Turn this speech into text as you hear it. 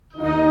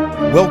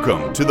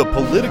Welcome to the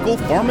Political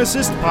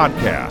Pharmacist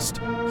Podcast,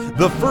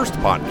 the first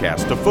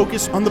podcast to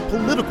focus on the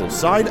political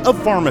side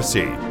of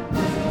pharmacy.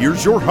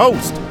 Here's your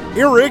host,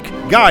 Eric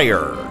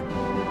Geyer.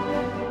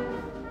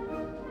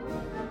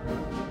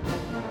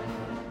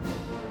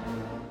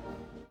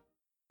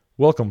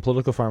 Welcome,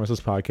 Political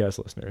Pharmacist Podcast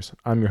listeners.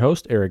 I'm your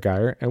host, Eric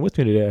Geyer, and with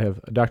me today I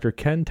have Dr.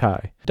 Ken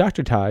Tai.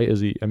 Dr. Tai is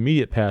the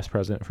immediate past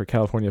president for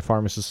California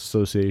Pharmacists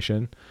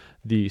Association,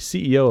 the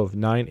CEO of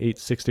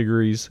 986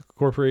 Degrees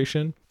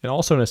Corporation, and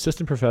also an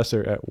assistant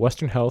professor at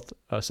Western Health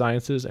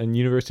Sciences and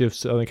University of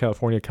Southern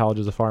California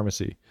Colleges of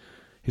Pharmacy.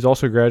 He's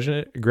also a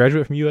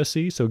graduate from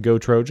USC, so go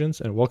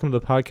Trojans, and welcome to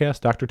the podcast,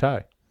 Dr.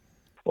 Tai.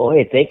 Well,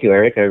 hey, thank you,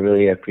 Eric. I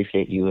really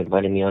appreciate you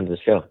inviting me onto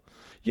the show.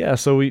 Yeah,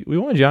 so we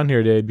wanted you on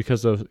here today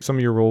because of some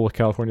of your role with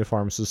California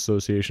Pharmacists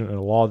Association and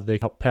a law that they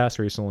helped pass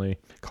recently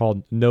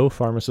called No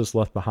Pharmacist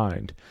Left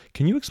Behind.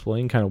 Can you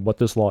explain kind of what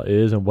this law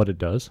is and what it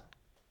does?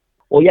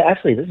 Well, yeah,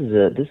 actually, this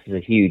is a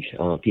huge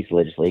piece of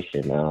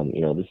legislation.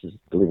 This is,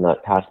 believe it or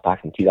not, passed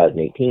back in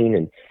 2018,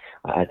 and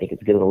I think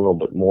it's getting a little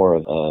bit more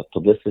of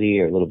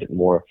publicity or a little bit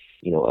more,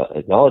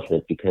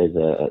 acknowledgement because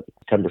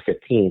September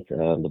 15th,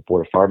 the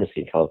Board of Pharmacy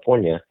in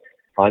California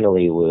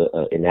finally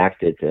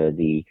enacted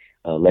the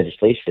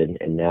legislation,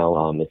 and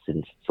now it's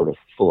in sort of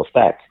full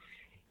effect.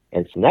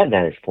 And from that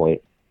vantage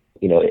point,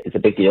 it's a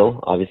big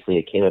deal. Obviously,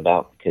 it came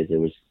about because there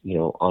was,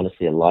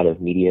 honestly, a lot of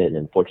media and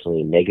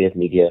unfortunately negative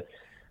media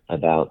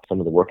about some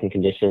of the working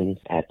conditions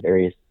at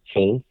various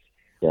chains.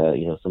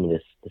 Some of the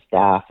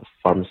staff,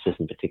 pharmacists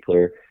in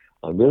particular,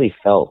 really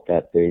felt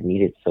that there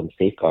needed some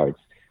safeguards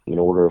in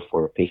order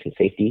for patient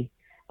safety,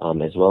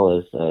 as well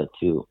as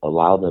to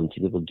allow them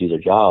to be able to do their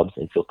jobs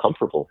and feel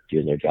comfortable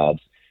doing their jobs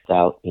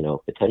without,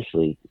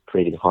 potentially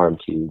creating harm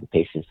to the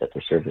patients that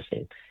they're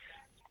servicing.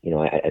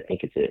 I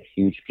think it's a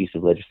huge piece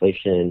of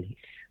legislation.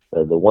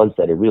 The ones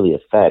that it really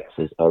affects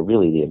are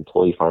really the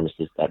employee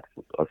pharmacists that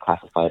are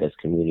classified as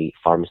community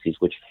pharmacies,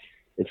 which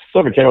is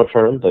sort of a general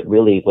term, but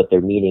really what they're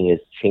meaning is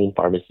chain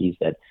pharmacies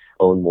that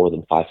own more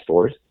than 5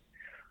 stores.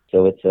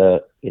 So it's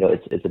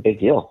a big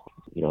deal.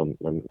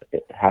 I'm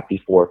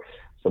happy for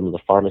some of the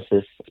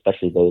pharmacists,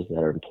 especially those that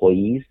are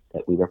employees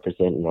that we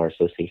represent in our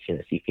association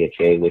at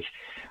CPHA, which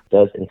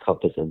does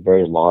encompass a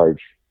very large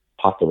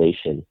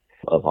population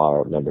of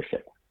our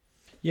membership.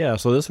 Yeah,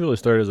 so this really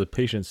started as a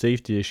patient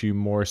safety issue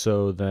more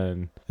so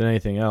than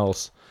anything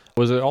else.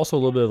 Was it also a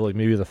little bit of like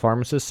maybe the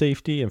pharmacist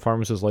safety and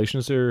pharmacist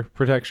licensure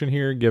protection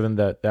here, given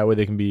that way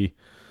they can be,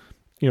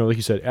 like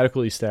you said,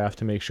 adequately staffed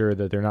to make sure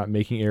that they're not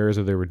making errors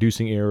or they're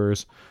reducing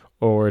errors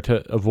or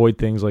to avoid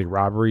things like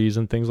robberies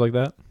and things like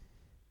that?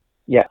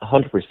 Yeah,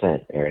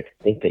 100%, Eric.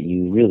 I think that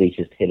you really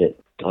just hit it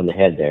on the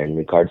head there in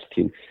regards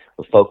to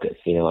the focus.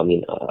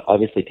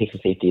 Obviously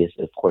patient safety is,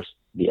 of course,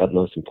 the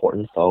utmost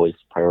importance, always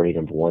priority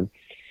number one.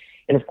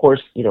 And of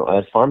course,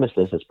 as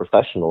pharmacists, as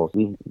professionals,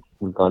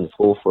 we've gone to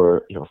school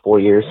for 4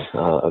 years,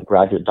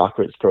 graduate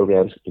doctorate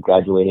programs,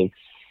 graduating,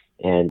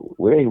 and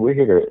we're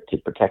here to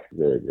protect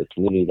the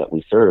community that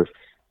we serve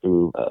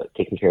through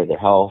taking care of their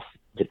health,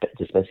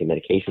 dispensing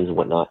medications and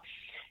whatnot.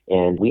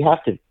 And we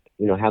have to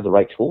have the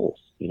right tools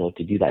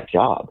to do that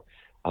job,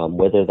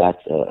 whether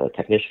that's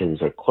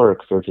technicians or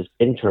clerks or just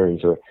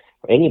interns or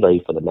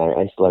anybody for the matter,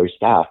 ancillary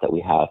staff that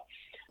we have.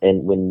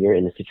 And when you're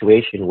in a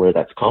situation where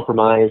that's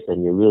compromised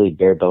and you're really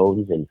bare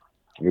bones and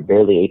you're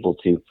barely able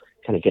to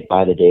kind of get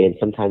by the day and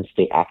sometimes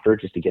stay after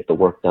just to get the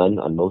work done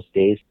on most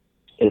days.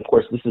 And of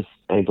course, this is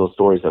those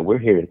stories that we're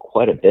hearing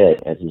quite a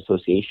bit as an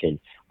association.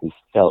 We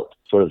felt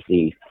sort of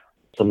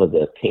some of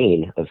the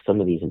pain of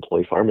some of these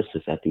employee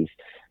pharmacists at these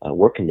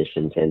work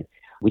conditions. And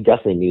we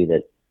definitely knew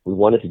that we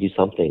wanted to do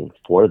something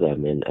for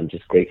them. And I'm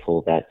just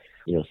grateful that,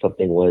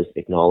 something was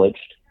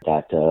acknowledged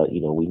that,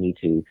 we need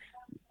to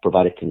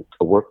provide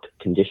a work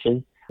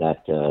condition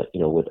that,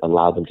 would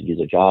allow them to do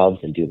their jobs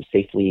and do them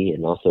safely.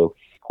 And also,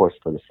 of course,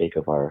 for the sake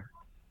of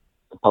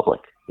the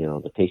public,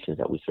 the patients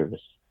that we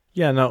service.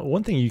 Yeah. Now,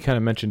 one thing you kind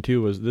of mentioned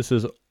too was this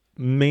is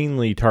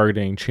mainly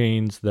targeting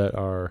chains that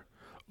are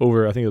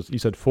over, I think you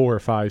said 4 or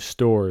 5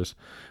 stores.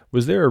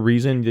 Was there a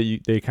reason that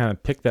they kind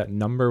of picked that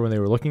number when they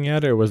were looking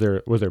at it, or was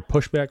there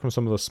pushback from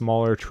some of the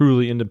smaller,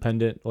 truly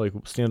independent, like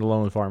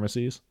standalone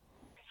pharmacies?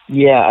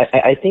 Yeah,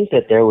 I think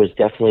that there was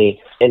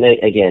definitely, and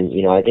again,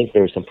 I think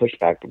there was some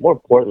pushback, but more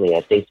importantly,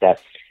 I think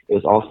that it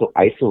was also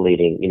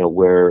isolating,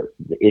 where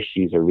the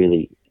issues are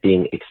really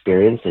being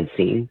experienced and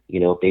seen,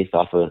 based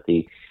off of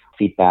the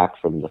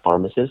feedback from the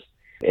pharmacists.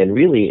 And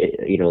really,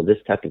 this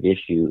type of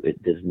issue,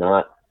 it does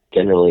not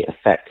generally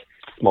affect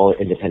smaller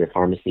independent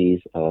pharmacies.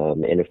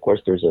 And of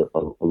course, there's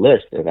a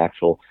list of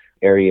actual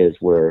areas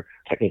where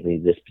technically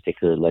this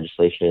particular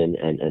legislation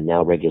and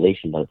now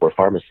regulation by the Board of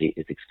Pharmacy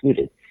is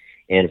excluded.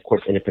 And of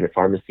course, independent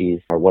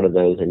pharmacies are one of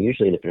those. And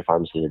usually independent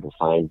pharmacies are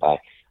defined by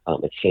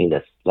a chain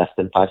that's less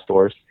than 5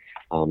 stores.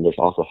 There's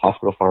also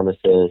hospital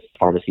pharmacists,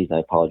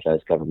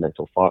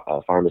 governmental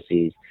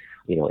pharmacies,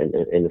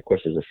 and of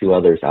course, there's a few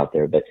others out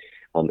there. But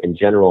in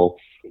general,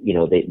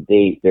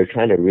 they're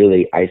trying to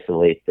really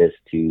isolate this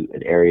to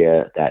an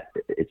area that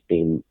it's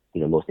being,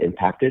 most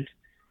impacted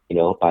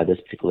by this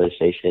particular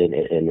legislation.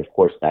 And of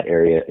course, that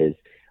area is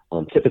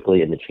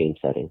typically in the chain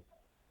setting.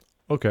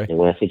 Okay. And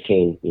when I say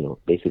chain,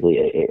 basically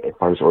a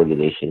pharmacy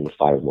organization with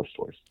 5 or more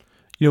stores.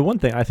 One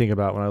thing I think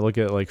about when I look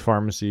at like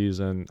pharmacies,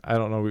 and I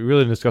don't know, we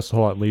really didn't discuss a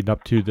whole lot leading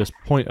up to this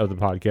point of the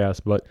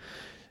podcast, but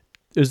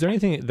is there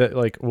anything that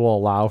like will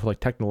allow for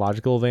like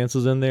technological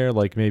advances in there?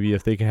 Like maybe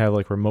if they can have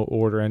like remote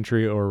order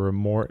entry or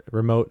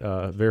remote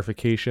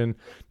verification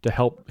to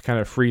help kind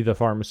of free the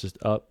pharmacist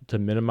up to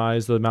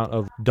minimize the amount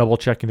of double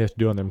checking they have to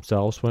do on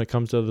themselves when it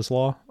comes to this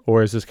law?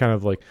 Or is this kind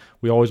of like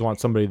we always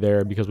want somebody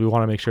there because we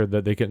want to make sure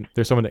that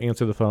there's someone to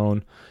answer the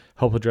phone,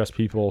 help address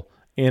people,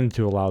 and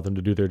to allow them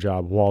to do their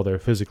job while they're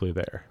physically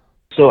there?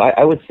 So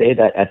I would say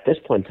that at this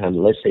point in time,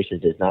 the legislation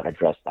does not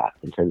address that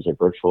in terms of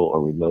virtual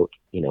or remote,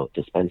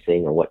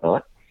 dispensing or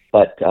whatnot.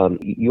 But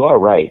you are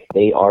right.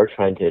 They are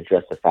trying to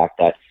address the fact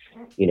that,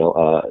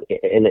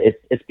 and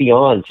it's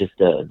beyond just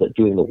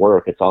doing the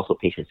work. It's also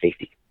patient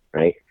safety,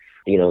 right?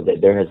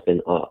 There has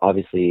been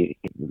obviously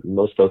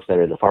most folks that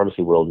are in the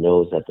pharmacy world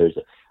knows that there's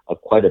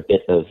quite a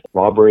bit of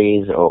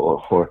robberies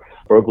or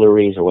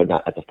burglaries or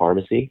whatnot at the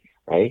pharmacy,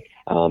 right?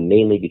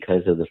 Mainly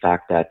because of the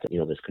fact that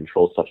there's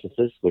controlled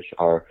substances which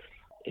are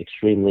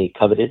extremely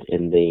coveted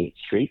in the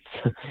streets,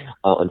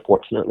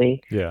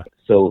 unfortunately. Yeah.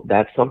 So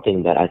that's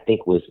something that I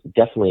think was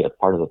definitely a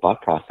part of the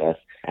thought process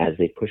as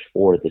they pushed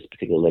forward this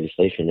particular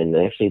legislation. And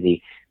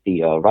actually,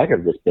 the writer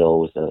of this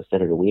bill was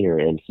Senator Wiener,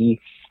 and he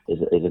is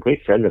a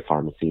great friend of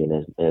pharmacy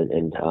and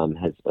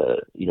has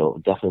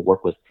definitely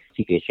worked with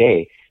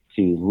CPHA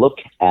to look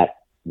at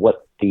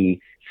what the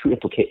true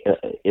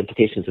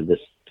implications of this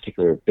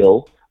particular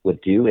bill would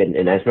do. And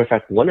as a matter of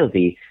fact, one of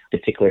the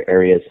particular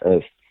areas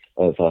of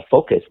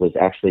focus was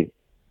actually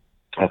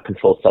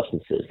controlled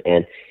substances.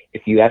 And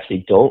if you're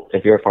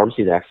a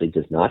pharmacy that actually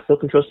does not sell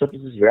controlled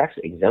substances, you're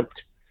actually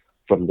exempt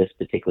from this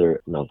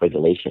particular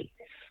regulation.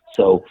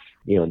 So,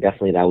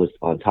 definitely that was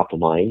on top of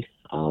mind.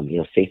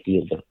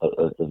 Safety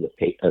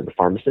of the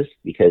pharmacist,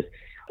 because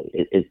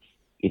it's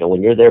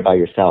when you're there by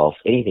yourself,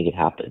 anything can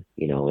happen.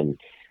 And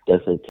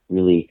doesn't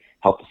really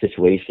help the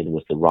situation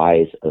with the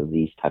rise of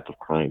these type of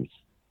crimes.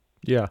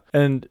 Yeah,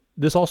 and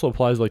this also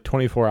applies like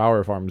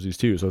 24-hour pharmacies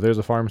too. So if there's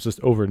a pharmacist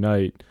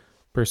overnight,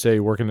 per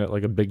se, working at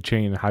like a big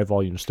chain, high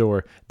volume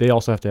store, they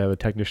also have to have a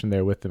technician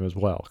there with them as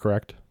well,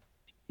 correct?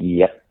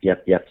 Yep.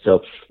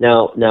 So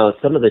now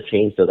some of the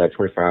chains, though, that are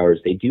 24 hours,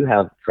 they do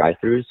have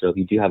drive-throughs. So if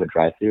you do have a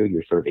drive-through,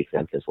 you're sort of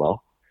exempt as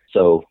well.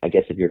 So I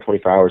guess if you're a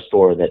 24-hour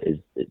store that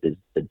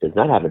does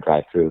not have a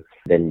drive-through,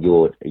 then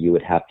you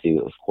would have to,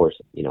 of course,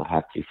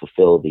 have to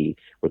fulfill the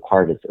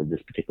requirements of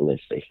this particular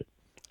legislation.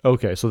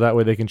 Okay, so that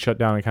way they can shut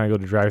down and kind of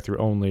go to drive-through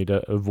only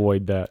to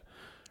avoid that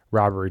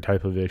robbery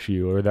type of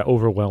issue or that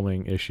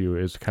overwhelming issue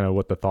is kind of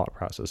what the thought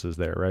process is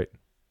there, right?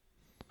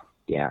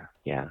 Yeah.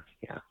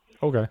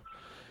 Okay.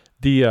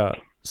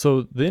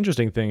 So the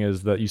interesting thing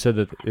is that you said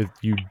that if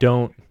you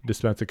don't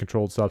dispense a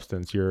controlled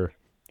substance, you're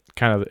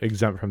kind of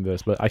exempt from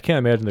this, but I can't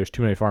imagine there's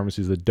too many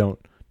pharmacies that don't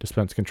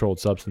dispense controlled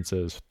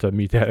substances to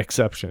meet that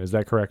exception. Is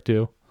that correct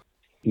too?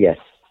 Yes.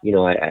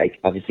 I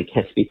obviously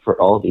can't speak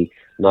for all the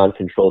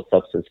non-controlled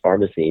substance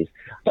pharmacies,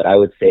 but I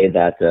would say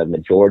that the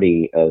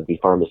majority of the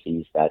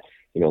pharmacies that,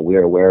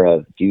 we're aware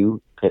of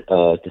do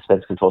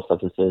dispense controlled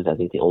substances. I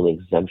think the only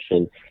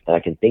exemption that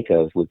I can think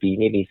of would be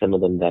maybe some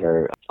of them that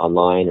are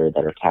online or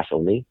that are cash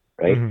only,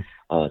 right?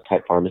 Mm-hmm.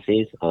 Type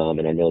pharmacies.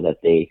 And I know that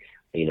they,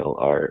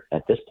 are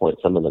at this point,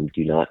 some of them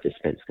do not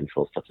dispense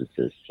controlled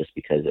substances just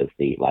because of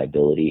the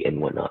liability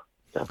and whatnot.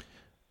 So.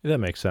 That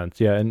makes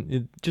sense. Yeah.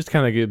 And just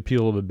kind of give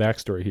people a little bit of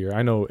backstory here.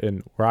 I know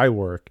where I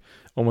work,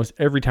 almost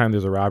every time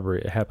there's a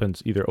robbery, it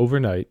happens either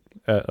overnight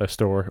at a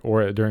store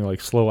or during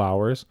like slow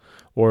hours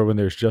or when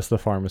there's just the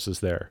pharmacist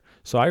there.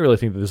 So I really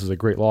think that this is a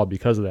great law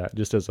because of that,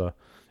 just as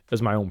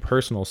my own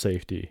personal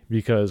safety,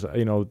 because,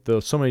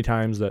 there's so many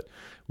times that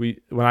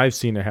when I've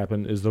seen it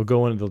happen is they'll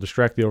go in and they'll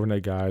distract the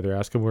overnight guy. They're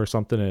asking where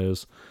something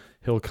is.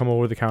 He'll come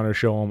over the counter,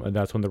 show him, and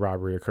that's when the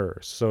robbery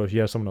occurs. So if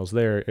you have someone else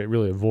there, it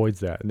really avoids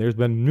that. And there's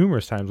been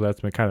numerous times where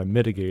that's been kind of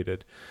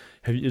mitigated.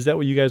 Is that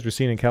what you guys were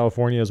seeing in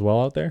California as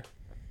well out there?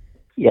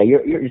 Yeah,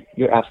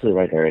 you're absolutely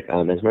right, Eric. As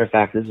a matter of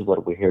fact, this is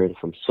what we're hearing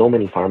from so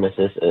many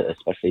pharmacists,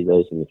 especially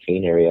those in the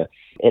chain area.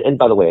 And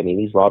by the way, I mean,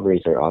 these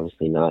robberies are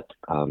obviously not,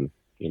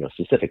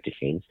 specific to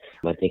chains.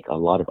 I think a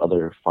lot of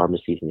other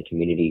pharmacies in the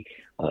community,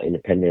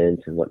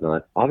 independents and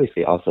whatnot,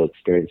 obviously also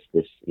experience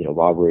this,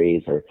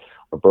 robberies or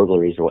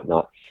burglaries or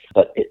whatnot.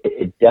 But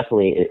it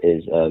definitely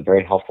is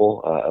very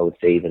helpful. I would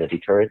say even a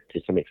deterrent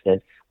to some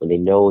extent when they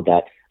know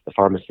that the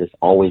pharmacists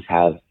always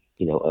have,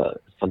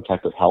 some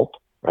type of help,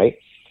 right?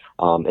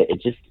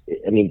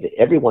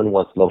 Everyone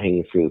wants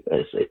low-hanging fruit,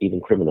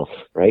 even criminals,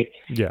 right?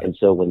 Yeah. And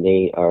so when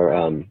they are,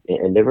 and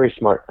they're very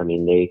smart. I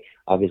mean, they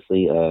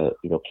obviously,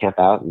 camp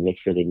out and make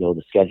sure they know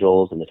the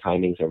schedules and the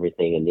timings,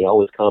 everything. And they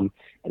always come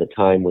at a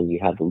time when you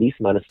have the least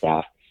amount of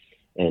staff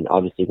and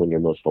obviously when you're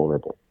most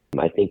vulnerable.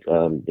 I think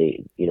when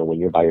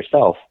you're by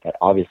yourself, that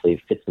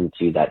obviously fits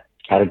into that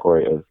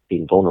category of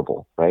being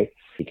vulnerable, right?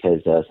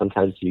 Because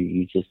sometimes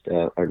you just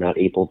are not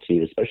able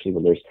to, especially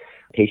when there's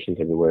patients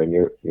everywhere and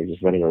you're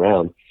just running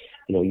around.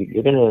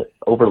 you're going to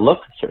overlook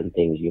certain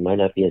things. You might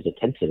not be as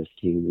attentive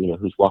to,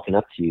 who's walking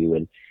up to you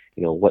and,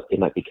 what they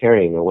might be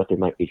carrying or what they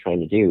might be trying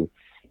to do.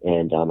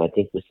 And I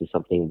think this is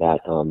something that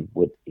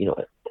would,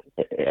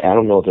 I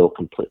don't know if it'll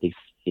completely,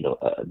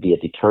 be a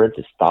deterrent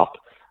to stop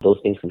those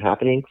things from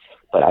happening.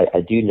 But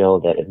I do know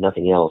that if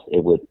nothing else,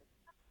 it would,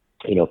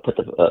 put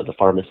the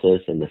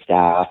pharmacists and the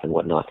staff and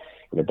whatnot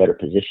in a better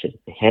position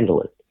to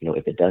handle it,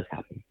 if it does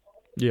happen.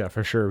 Yeah,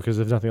 for sure. Because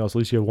if nothing else, at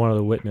least you have one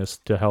other witness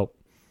to help,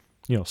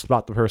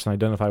 spot the person,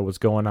 identify what's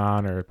going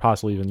on, or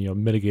possibly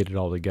even, mitigate it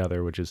all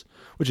together, which is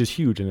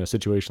huge in a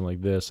situation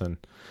like this. And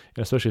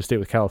especially a state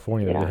with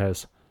California that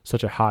has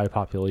such a high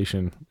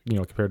population,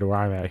 compared to where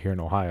I'm at here in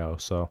Ohio.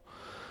 So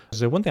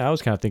one thing I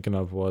was kind of thinking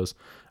of was,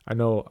 I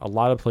know a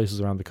lot of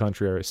places around the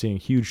country are seeing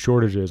huge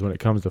shortages when it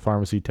comes to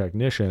pharmacy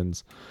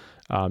technicians,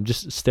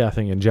 just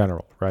staffing in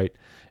general, right?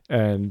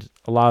 And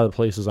a lot of the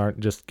places aren't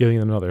just giving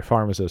them another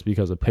pharmacist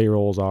because the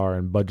payrolls are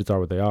and budgets are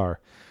what they are.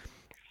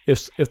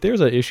 If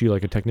there's an issue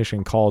like a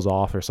technician calls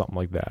off or something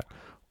like that,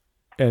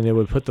 and it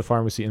would put the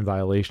pharmacy in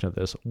violation of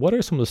this, what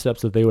are some of the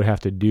steps that they would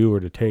have to do or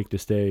to take to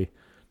stay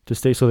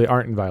so they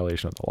aren't in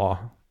violation of the law?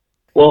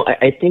 Well,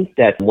 I think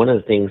that one of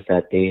the things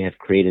that they have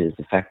created is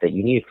the fact that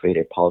you need to create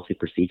a policy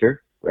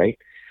procedure, right?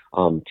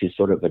 To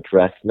sort of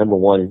address, number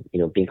one,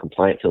 being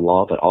compliant to the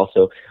law, but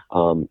also,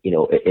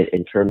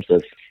 in terms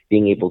of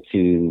being able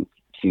to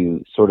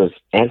sort of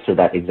answer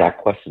that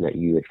exact question that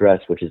you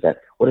addressed, which is that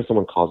what if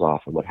someone calls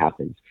off and what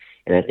happens?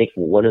 And I think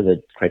one of the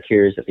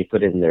criteria that they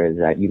put in there is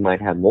that you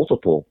might have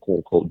multiple quote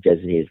unquote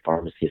designated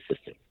pharmacy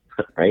assistants,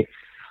 right?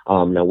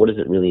 Now, what does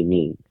it really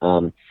mean?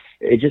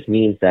 It just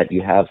means that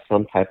you have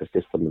some type of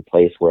system in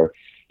place where,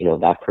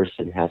 that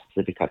person has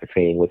specific type of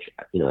training, which,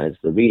 as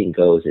the reading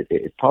goes,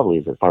 it probably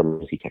is a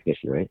pharmacy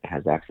technician, right? It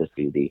has access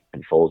to the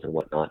controls and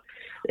whatnot.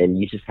 And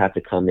you just have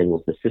to come in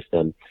with the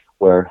system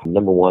where,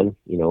 number one,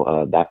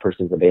 that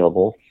person's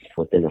available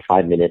within a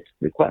 5-minute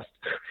request.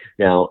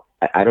 Now,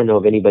 I don't know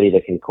of anybody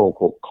that can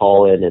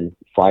call in and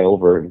fly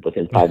over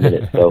within 5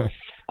 minutes. So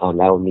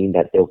that'll mean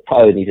that they'll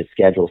probably need to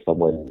schedule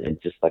someone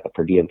and just like a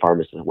per diem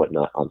pharmacist and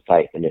whatnot on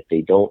site. And if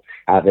they don't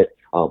have it,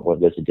 or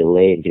there's a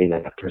delay in getting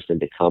that person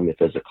to come, if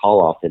there's a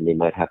call off, then they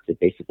might have to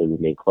basically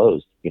remain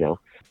closed,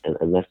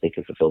 unless they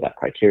can fulfill that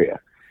criteria.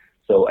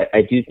 So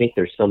I do think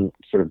there's some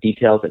sort of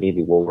details that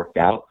maybe will work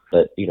out,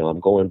 but,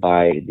 I'm going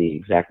by the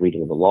exact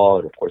reading of the law.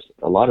 And of course,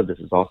 a lot of this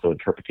is also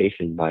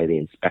interpretation by the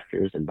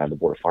inspectors and by the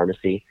Board of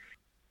Pharmacy.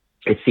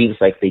 It seems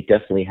like they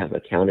definitely have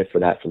accounted for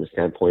that from the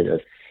standpoint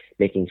of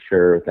making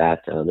sure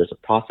that there's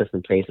a process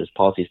in place, there's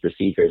policies,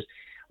 procedures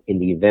in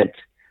the event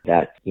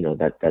that,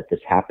 that this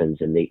happens.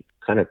 And they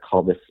kind of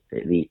call this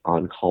the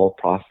on-call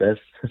process,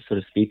 so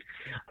to speak,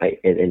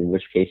 in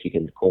which case you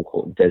can, quote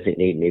unquote,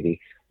 designate maybe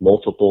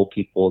multiple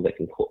people that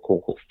can, quote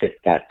unquote, fit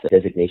that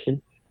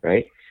designation,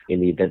 right, in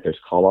the event there's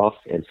call-offs.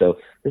 And so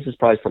this is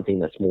probably something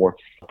that's more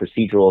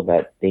procedural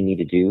that they need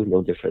to do,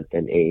 no different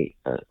than a,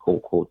 quote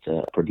unquote,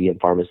 per diem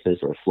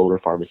pharmacist or a floater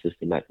pharmacist.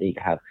 They might need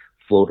to have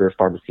floater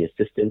pharmacy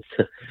assistants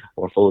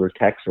or floater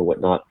techs or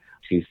whatnot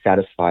to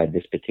satisfy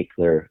this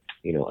particular,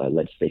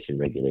 legislation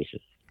regulation.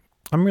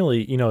 I'm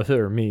really, if it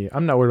were me,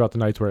 I'm not worried about the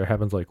nights where it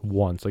happens like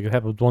once. Like it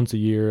happens once a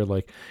year.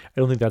 Like I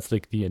don't think that's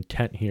like the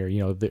intent here.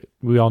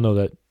 We all know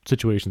that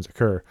situations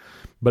occur,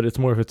 but it's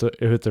more if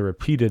it's a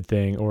repeated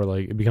thing or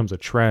like it becomes a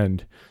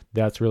trend.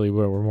 That's really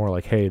where we're more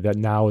like, hey, that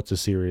now it's a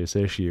serious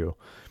issue.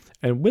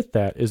 And with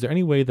that, is there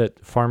any way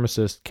that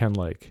pharmacists can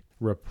like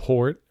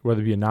report,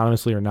 whether it be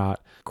anonymously or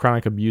not,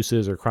 chronic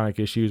abuses or chronic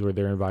issues where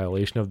they're in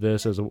violation of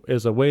this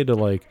as a way to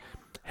like,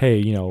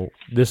 hey,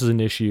 this is an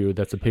issue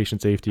that's a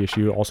patient safety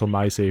issue, also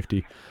my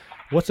safety.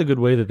 What's a good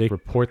way that they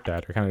report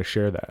that or kind of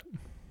share that?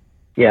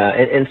 Yeah,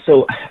 and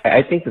so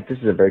I think that this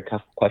is a very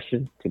tough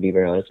question, to be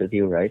very honest with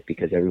you, right?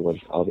 Because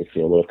everyone's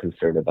obviously a little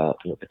concerned about,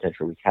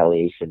 potential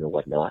retaliation or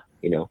whatnot,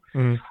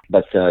 Mm-hmm.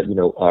 But,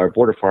 our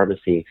Board of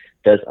Pharmacy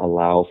does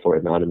allow for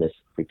anonymous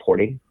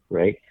reporting,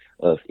 right,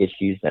 of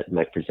issues that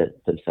might present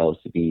themselves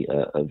to be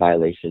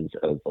violations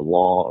of the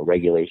law or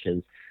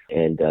regulations,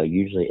 and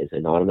usually is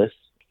anonymous.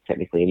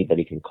 Technically,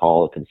 anybody can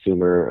call a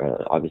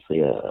consumer,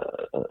 obviously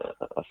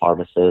a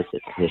pharmacist, a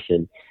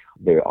technician.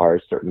 There are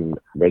certain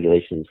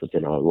regulations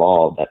within our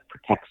law that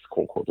protects,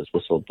 quote unquote, this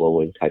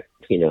whistleblowing type,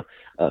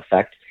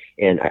 effect.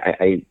 And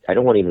I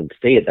don't want to even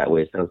say it that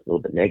way. It sounds a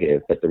little bit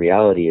negative, but the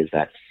reality is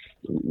that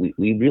we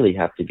really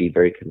have to be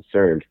very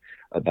concerned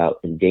about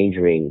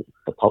endangering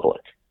the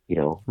public,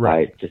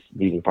 right, by just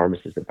leaving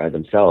pharmacists by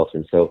themselves.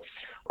 And so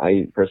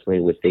I personally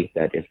would think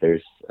that if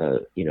there's,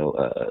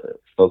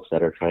 folks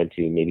that are trying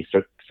to maybe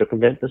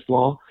circumvent this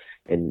law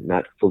and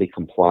not fully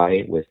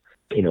comply with,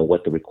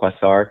 what the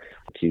requests are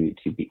to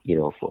be,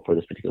 for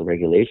this particular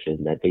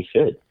regulation, that they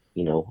should,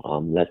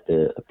 let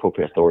the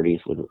appropriate authorities,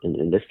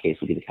 in this case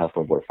would be the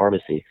California Board of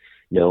Pharmacy,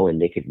 know,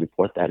 and they could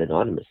report that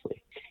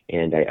anonymously.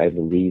 And I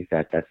believe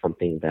that that's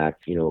something that,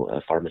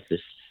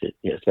 pharmacists,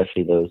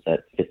 especially those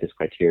that fit this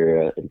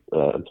criteria,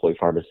 employee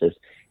pharmacists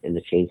in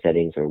the chain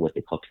settings or what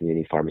they call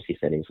community pharmacy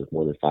settings with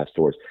more than 5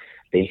 stores,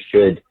 they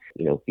should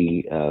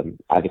be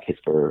advocates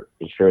for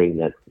ensuring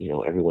that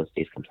everyone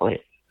stays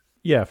compliant.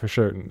 Yeah, for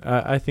sure.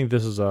 I think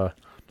this is a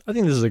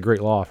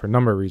great law for a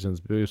number of reasons,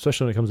 but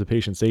especially when it comes to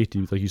patient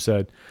safety, like you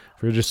said,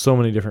 for just so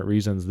many different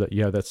reasons that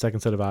you have that second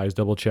set of eyes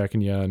double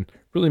checking you and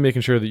really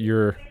making sure that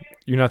you're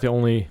not the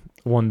only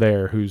one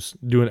there who's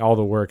doing all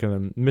the work and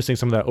then missing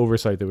some of that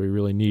oversight that we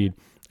really need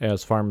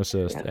as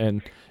pharmacists,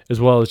 and as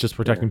well as just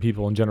protecting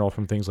people in general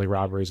from things like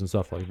robberies and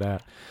stuff like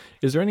that.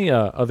 Is there any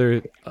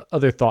other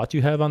thoughts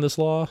you have on this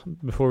law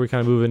before we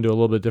kind of move into a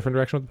little bit different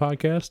direction with the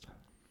podcast?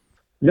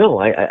 No,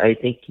 I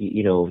think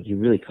you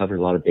really covered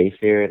a lot of base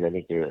there, and I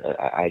think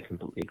I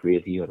completely agree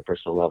with you on a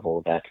personal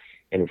level that,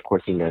 and of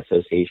course in the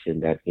association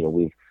that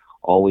we've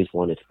always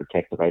wanted to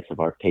protect the rights of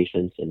our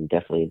patients and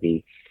definitely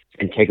the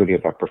integrity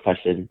of our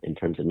profession in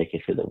terms of making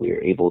sure that we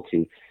are able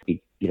to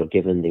be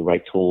given the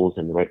right tools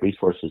and the right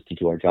resources to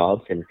do our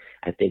jobs. And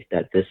I think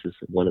that this is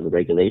one of the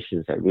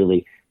regulations that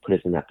really put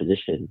us in that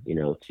position,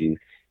 to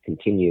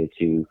continue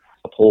to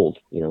uphold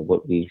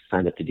what we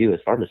signed up to do as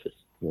pharmacists,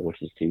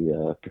 which is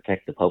to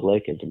protect the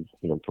public and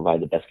to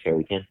provide the best care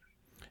we can.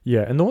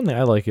 Yeah, and the one thing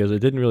I like is it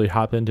didn't really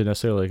hop into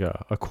necessarily like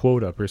a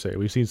quota per se.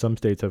 We've seen some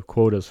states have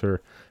quotas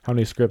for how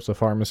many scripts a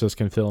pharmacist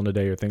can fill in a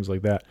day or things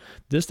like that.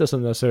 This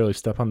doesn't necessarily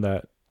step on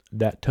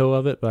that toe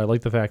of it, but I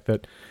like the fact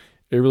that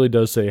it really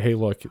does say, hey,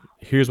 look,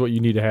 here's what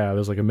you need to have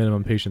as like a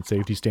minimum patient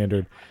safety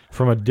standard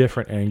from a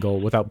different angle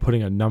without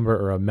putting a number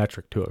or a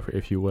metric to it,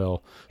 if you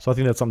will. So I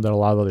think that's something that a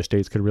lot of other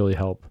states could really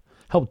help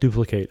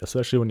duplicate,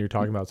 especially when you're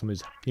talking about some of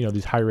these,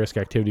 these high risk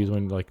activities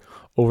when like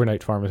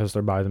overnight pharmacists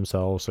are by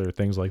themselves or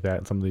things like that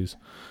in some of these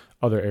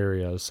other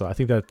areas. So I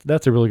think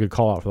that's a really good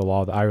call out for the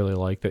law that I really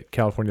like, that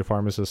California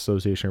Pharmacists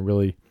Association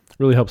really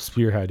helps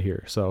spearhead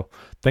here. So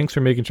thanks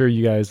for making sure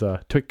you guys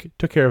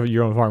took care of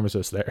your own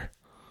pharmacists there.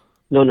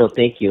 No,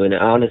 thank you. And I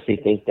honestly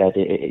think that,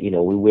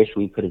 we wish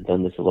we could have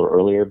done this a little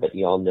earlier, but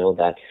you all know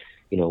that,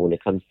 when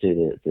it comes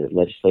to the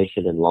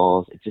legislation and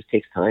laws, it just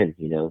takes time,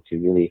 to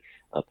really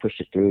push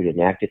it through, to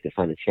enact it, to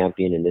find a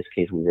champion. In this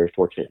case, we're very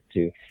fortunate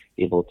to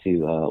be able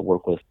to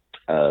work with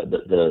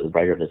the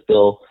writer of this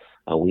bill,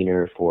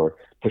 Wiener, for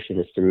pushing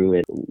this through.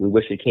 And we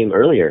wish it came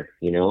earlier,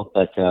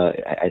 but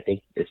I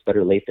think it's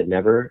better late than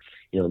never.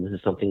 This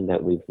is something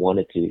that we've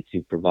wanted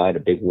to provide a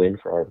big win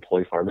for our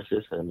employee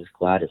pharmacists, and I'm just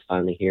glad it's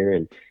finally here.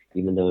 And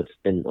even though it's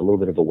been a little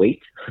bit of a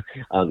wait,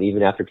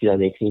 even after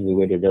 2018, we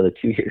waited another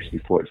 2 years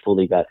before it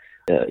fully got,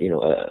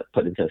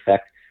 put into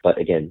effect. But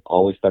again,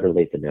 always better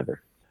late than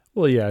never.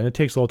 Well, yeah, and it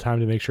takes a little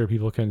time to make sure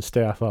people can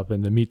staff up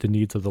and to meet the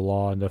needs of the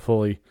law and to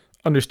fully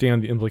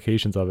understand the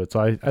implications of it.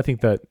 So I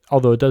think that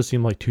although it does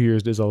seem like 2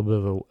 years is a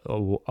little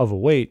bit of a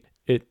wait,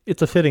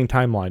 it's a fitting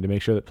timeline to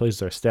make sure that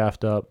places are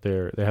staffed up,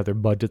 they have their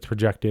budgets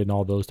projected and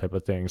all those type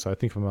of things. So I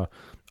think from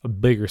a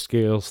bigger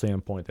scale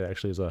standpoint, that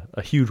actually is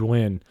a huge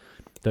win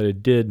that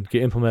it did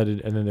get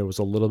implemented, and then there was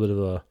a little bit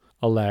of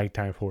a lag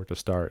time for it to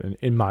start,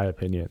 in my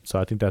opinion. So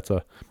I think that's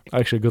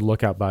actually a good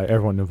lookout by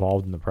everyone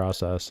involved in the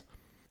process.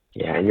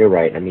 Yeah, and you're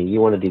right. I mean,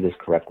 you want to do this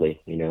correctly.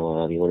 You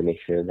want to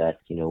make sure that,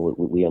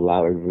 we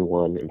allow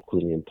everyone,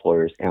 including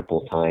employers,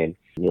 ample time.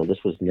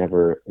 This was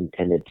never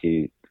intended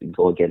to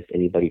go against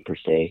anybody per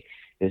se.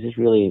 It was just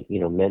really,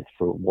 meant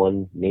for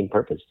one main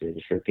purpose, to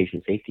ensure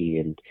patient safety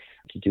and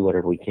to do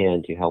whatever we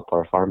can to help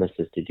our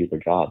pharmacists to do their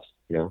jobs.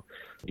 We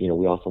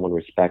also want to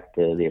respect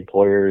the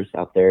employers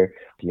out there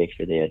to make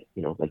sure they had,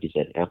 like you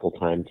said, ample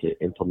time to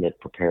implement,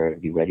 prepare,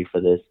 and be ready for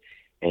this.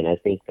 And I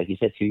think, like you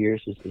said, 2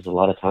 years is a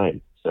lot of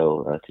time.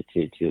 So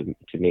to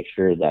make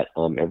sure that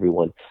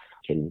everyone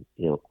can,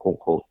 quote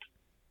unquote,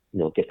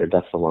 get their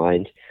ducks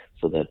aligned,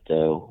 so that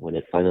when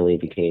it finally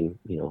became,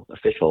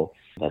 official,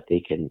 that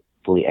they can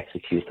fully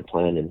execute the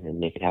plan and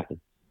make it happen.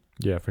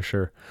 Yeah, for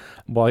sure.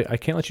 Well, I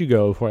can't let you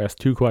go before I ask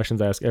two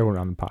questions I ask everyone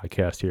on the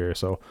podcast here.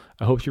 So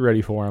I hope you're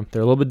ready for them.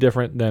 They're a little bit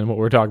different than what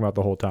we're talking about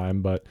the whole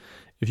time, but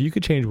if you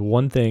could change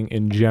one thing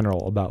in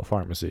general about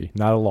pharmacy,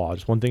 not a law,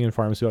 just one thing in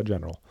pharmacy about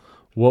general,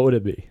 what would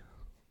it be?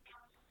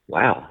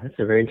 Wow, that's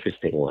a very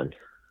interesting one.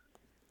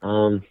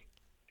 I'll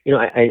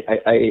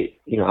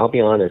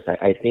be honest.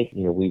 I think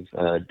we've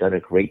done a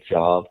great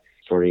job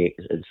sort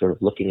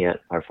of looking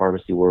at our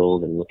pharmacy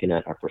world and looking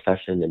at our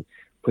profession and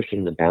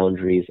pushing the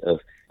boundaries of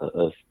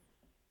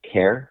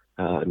care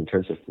in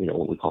terms of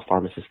what we call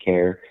pharmacist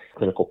care,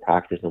 clinical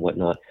practice, and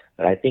whatnot.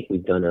 But I think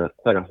we've done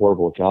quite a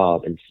horrible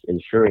job in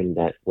ensuring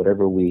that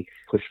whatever we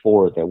push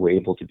forward, that we're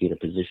able to be in a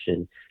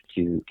position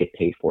to get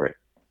paid for it.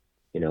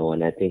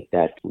 And I think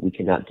that we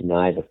cannot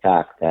deny the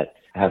fact that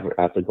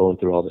after going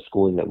through all the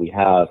schooling that we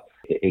have,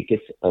 it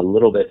gets a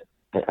little bit,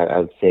 I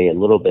would say a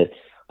little bit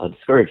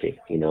discouraging,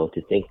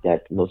 to think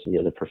that most of the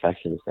other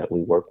professions that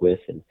we work with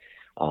and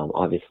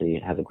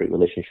obviously have a great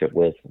relationship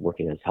with,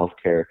 working as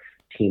healthcare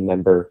team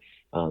member,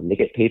 they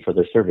get paid for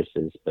their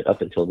services. But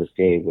up until this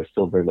day, we're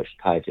still very much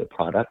tied to a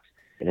product.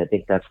 And I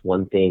think that's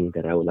one thing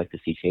that I would like to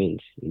see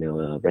change,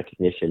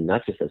 recognition,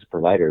 not just as a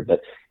provider,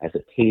 but as a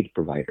paid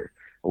provider,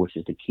 which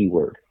is the key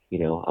word.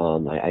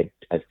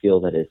 I feel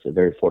that it's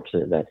very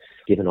fortunate that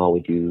given all we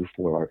do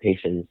for our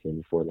patients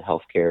and for the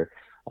healthcare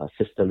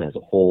system as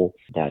a whole,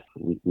 that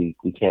we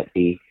can't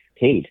be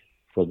paid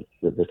for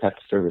the type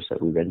of service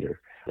that we render,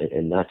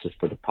 and not just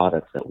for the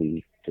products that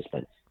we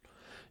dispense.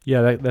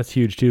 Yeah, that's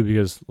huge too,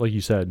 because like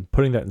you said,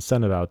 putting that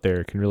incentive out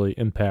there can really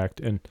impact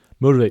and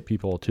motivate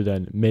people to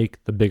then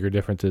make the bigger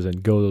differences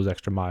and go those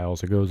extra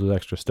miles or go those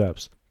extra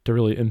steps to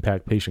really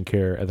impact patient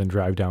care and then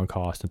drive down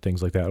costs and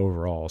things like that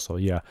overall. So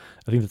yeah,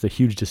 I think that's a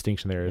huge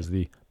distinction there, is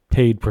the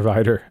paid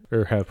provider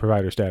or have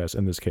provider status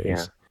in this case.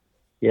 Yeah.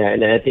 Yeah,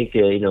 and I think,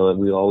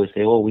 we always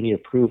say, oh, we need to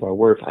prove our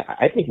worth.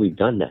 I think we've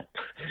done that.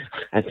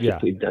 I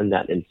think we've done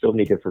that in so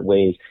many different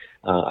ways.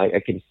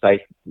 I can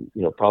cite,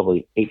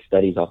 probably 8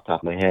 studies off the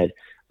top of my head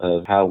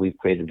of how we've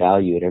created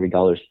value, and every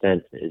dollar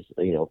spent is,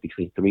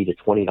 between $3 to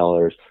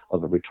 $20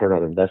 of a return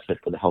on investment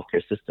for the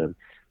healthcare system.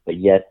 But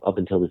yet, up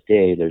until this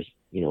day, there's,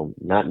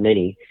 not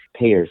many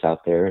payers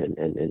out there and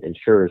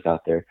insurers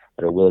out there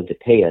that are willing to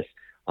pay us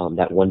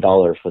that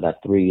 $1 for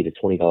that $3 to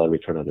 $20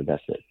 return on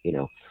investment,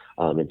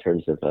 in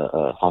terms of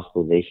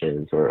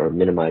hospitalizations or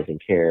minimizing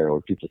care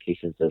or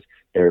duplications of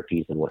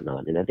therapies and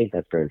whatnot. And I think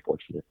that's very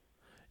unfortunate.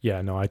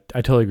 Yeah, no, I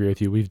totally agree with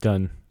you. We've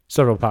done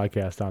several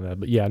podcasts on that,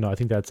 but yeah, no, I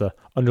think that's a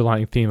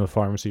underlying theme of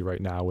pharmacy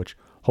right now, which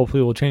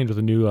hopefully will change with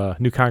a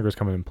new Congress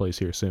coming in place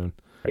here soon.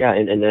 Yeah,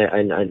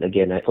 and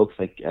again, folks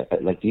like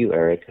you,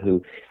 Eric,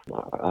 who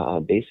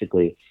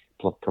basically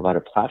provide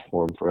a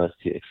platform for us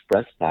to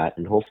express that,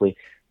 and hopefully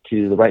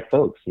to the right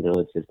folks.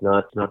 It's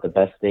not the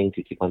best thing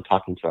to keep on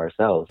talking to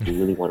ourselves. We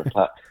really want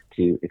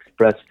to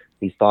express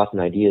these thoughts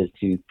and ideas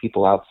to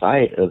people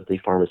outside of the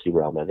pharmacy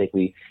realm. I think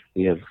we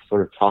have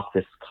sort of talked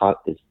this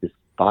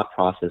thought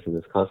process and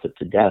this concept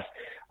to death.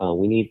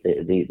 We need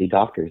the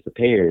doctors, the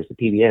payers, the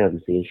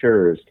PBMs, the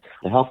insurers,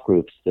 the health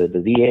groups, the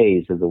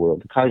VAs of the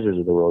world, the Kaisers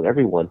of the world,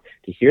 everyone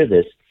to hear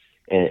this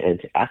and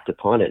to act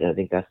upon it. And I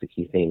think that's the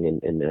key thing.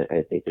 And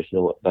I think there's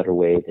no better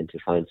way than to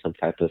find some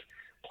type of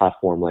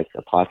platform like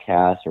a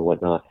podcast or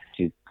whatnot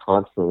to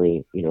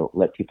constantly,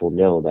 let people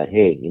know that,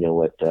 hey,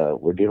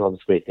 we're doing all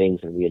these great things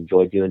and we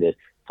enjoy doing it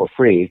for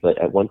free.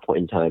 But at one point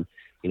in time,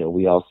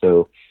 we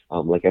also,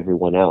 like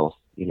everyone else,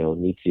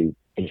 need to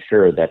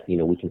ensure that,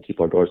 we can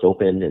keep our doors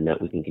open and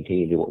that we can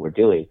continue to do what we're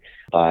doing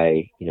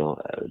by,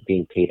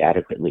 being paid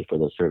adequately for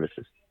those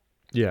services.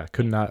 Yeah,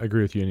 could not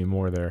agree with you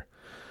anymore there.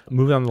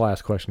 Moving on to the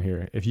last question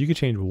here. If you could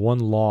change one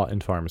law in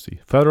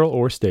pharmacy, federal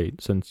or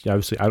state, since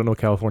obviously I don't know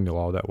California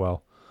law that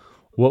well,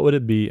 what would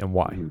it be and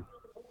why?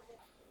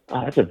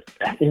 That's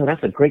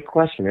a great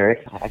question, Eric.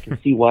 I can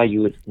see why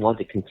you would want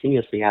to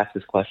continuously ask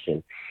this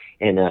question.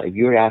 And if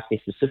you were asking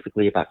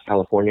specifically about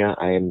California,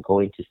 I am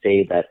going to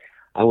say that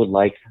I would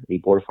like the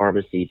Board of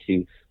Pharmacy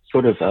to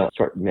sort of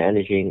start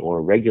managing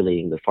or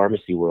regulating the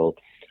pharmacy world,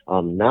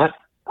 not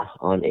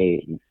on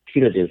a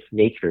punitive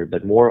nature,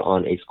 but more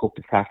on a scope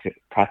of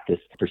practice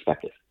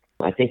perspective.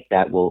 I think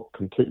that will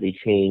completely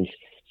change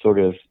sort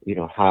of,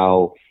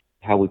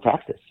 how we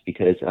practice,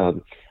 because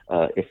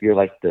if you're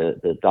like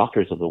the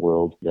doctors of the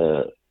world,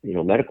 the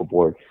medical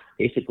board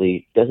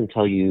basically doesn't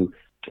tell you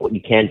what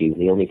you can do.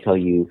 They only tell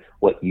you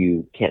what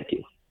you can't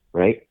do,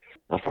 right?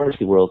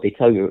 Pharmacy world, they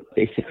tell you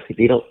basically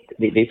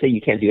they say you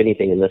can't do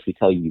anything unless we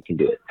tell you you can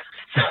do it.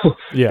 So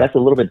That's a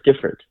little bit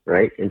different,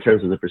 right, in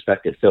terms of the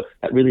perspective. So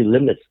that really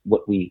limits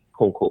what we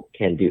quote unquote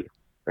can do,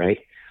 right?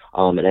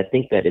 And I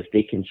think that if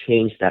they can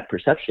change that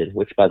perception,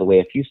 which by the way,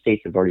 a few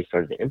states have already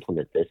started to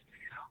implement this,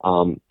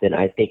 then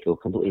I think it will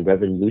completely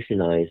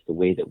revolutionize the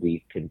way that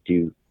we can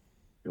do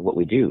what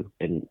we do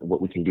and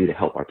what we can do to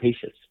help our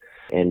patients.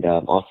 And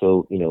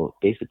also,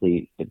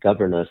 basically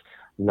govern us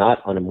not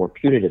on a more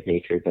punitive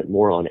nature, but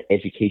more on an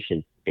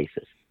education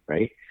basis,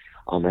 right?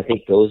 I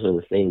think those are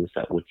the things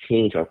that would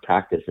change our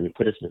practice and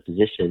put us in a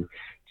position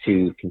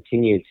to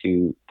continue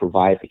to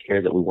provide the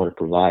care that we want to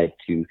provide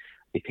to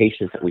the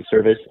patients that we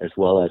service, as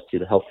well as to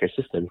the healthcare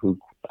system, who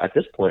at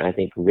this point, I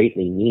think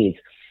greatly needs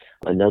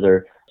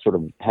another sort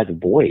of has a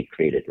void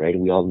created, right?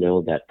 We all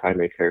know that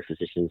primary care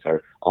physicians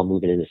are all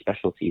moving into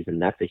specialties, and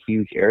that's a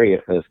huge area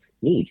of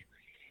need.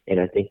 And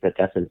I think that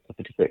that's a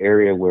particular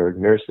area where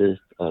nurses,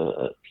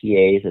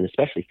 PAs, and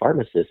especially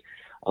pharmacists,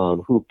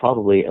 who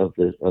probably of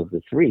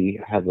the three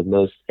have the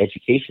most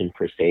education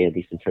per se, at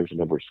least in terms of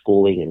number of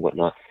schooling and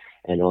whatnot,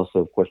 and also,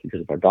 of course,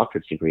 because of our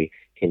doctorate's degree,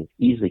 can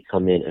easily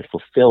come in and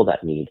fulfill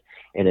that need.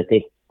 And I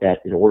think that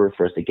in order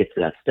for us to get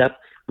to that step,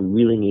 we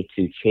really need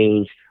to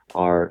change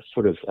our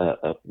sort of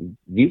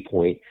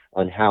viewpoint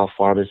on how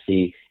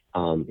pharmacy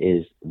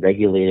is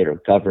regulated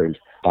or governed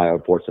by our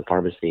boards of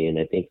pharmacy. And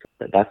I think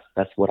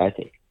that's what I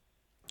think.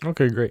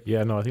 Okay, great.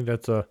 Yeah, no, I think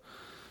that's a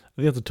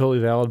totally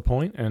valid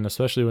point, and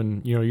especially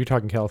when you're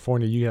talking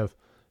California, you have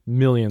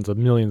millions of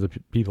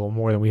people,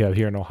 more than we have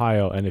here in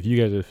Ohio. And if you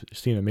guys have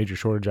seen a major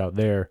shortage out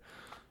there,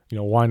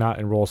 why not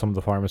enroll some of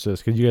the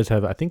pharmacists? Because you guys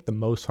have, I think, the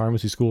most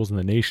pharmacy schools in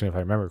the nation, if I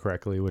remember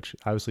correctly, which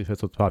obviously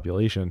fits with the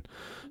population.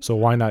 So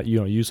why not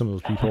use some of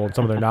those people and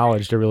some of their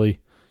knowledge to really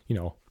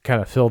kind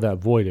of fill that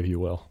void, if you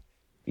will.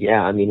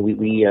 Yeah, I mean,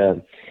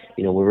 we're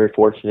very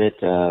fortunate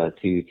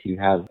to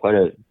have quite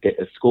a bit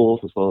of schools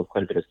as well as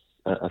quite a bit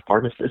of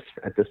pharmacists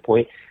at this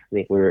point. I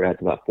think we're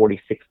at about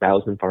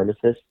 46,000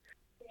 pharmacists.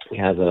 We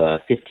have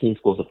 15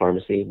 schools of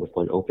pharmacy with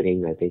one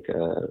opening, I think,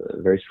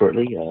 very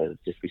shortly.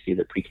 Just received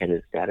a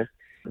pre-candidate status.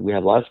 We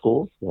have a lot of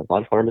schools, we have a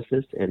lot of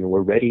pharmacists, and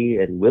we're ready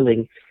and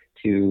willing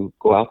to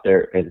go out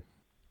there and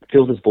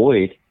fill this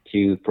void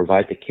to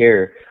provide the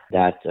care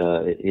that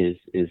is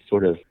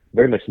sort of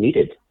very much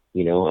needed,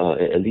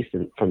 at least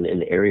in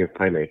the area of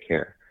primary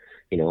care,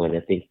 and I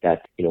think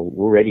that,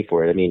 we're ready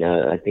for it. I mean,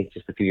 I think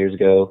just a few years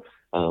ago,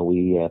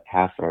 we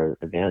passed our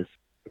advanced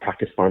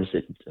practice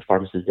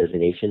pharmacist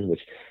designation,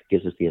 which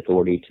gives us the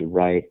authority to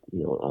write,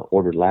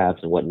 order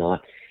labs and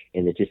whatnot.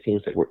 And it just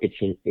seems like we're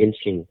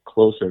inching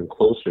closer and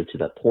closer to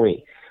that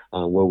point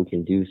where we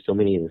can do so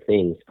many of the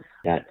things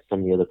that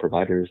some of the other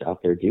providers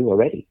out there do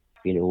already.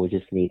 We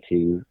just need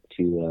to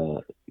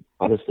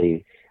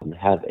honestly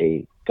have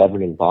a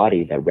governing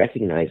body that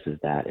recognizes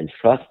that and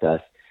trusts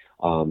us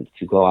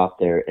to go out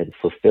there and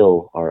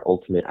fulfill our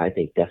ultimate, I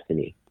think,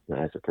 destiny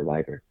as a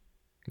provider.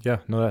 Yeah,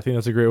 no, I think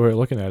that's a great way of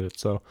looking at it.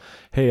 So,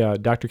 hey,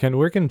 Dr. Ken,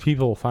 where can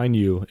people find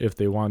you if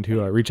they want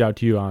to reach out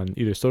to you on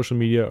either social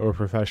media or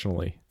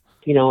professionally?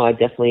 I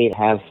definitely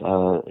have,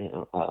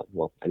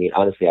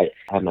 honestly, I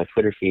have my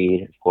Twitter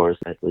feed, of course.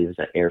 I believe it's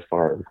at Air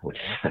Farm, which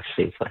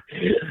actually,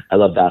 I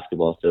love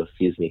basketball, so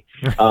excuse me.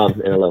 And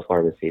I love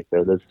pharmacy.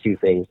 So those two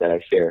things that I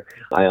share.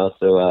 I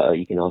also,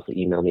 you can also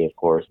email me, of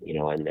course,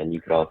 and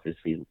you could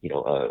obviously,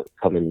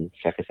 come and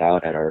check us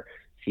out at our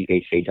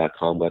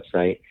chha.com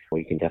website, where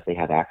you can definitely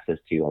have access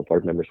to our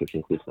board members, which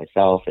includes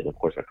myself and, of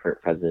course, our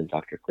current president,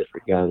 Dr.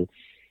 Clifford Young,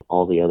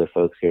 all the other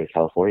folks here in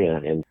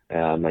California. And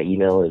my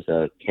email is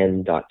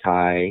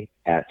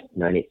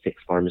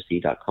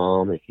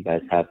ken.ty@986pharmacy.com. If you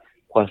guys have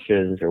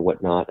questions or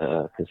whatnot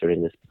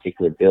concerning this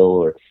particular bill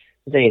or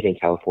just anything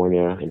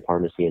California and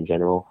pharmacy in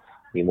general,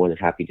 I'd be more than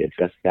happy to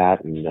address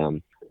that.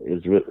 And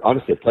it was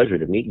honestly a pleasure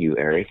to meet you,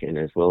 Eric, and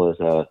as well as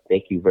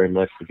thank you very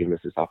much for giving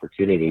us this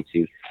opportunity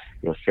to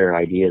share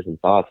ideas and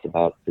thoughts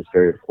about this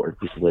very important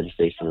piece of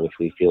legislation, which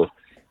we feel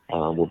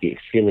will be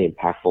extremely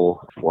impactful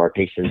for our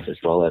patients as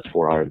well as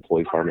for our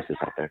employee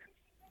pharmacists out there.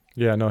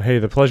 Yeah, no, hey,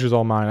 the pleasure's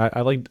all mine.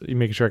 I like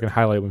making sure I can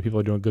highlight when people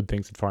are doing good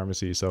things in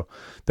pharmacy. So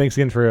thanks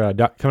again for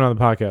coming on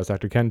the podcast,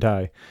 Dr. Ken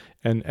Ty.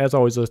 And as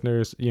always,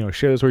 listeners,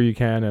 share this where you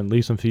can and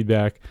leave some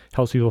feedback.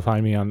 Helps people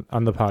find me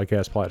on the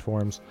podcast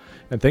platforms.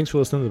 And thanks for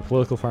listening to the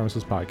Political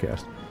Pharmacist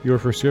Podcast, your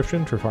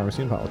prescription for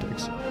pharmacy and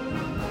politics.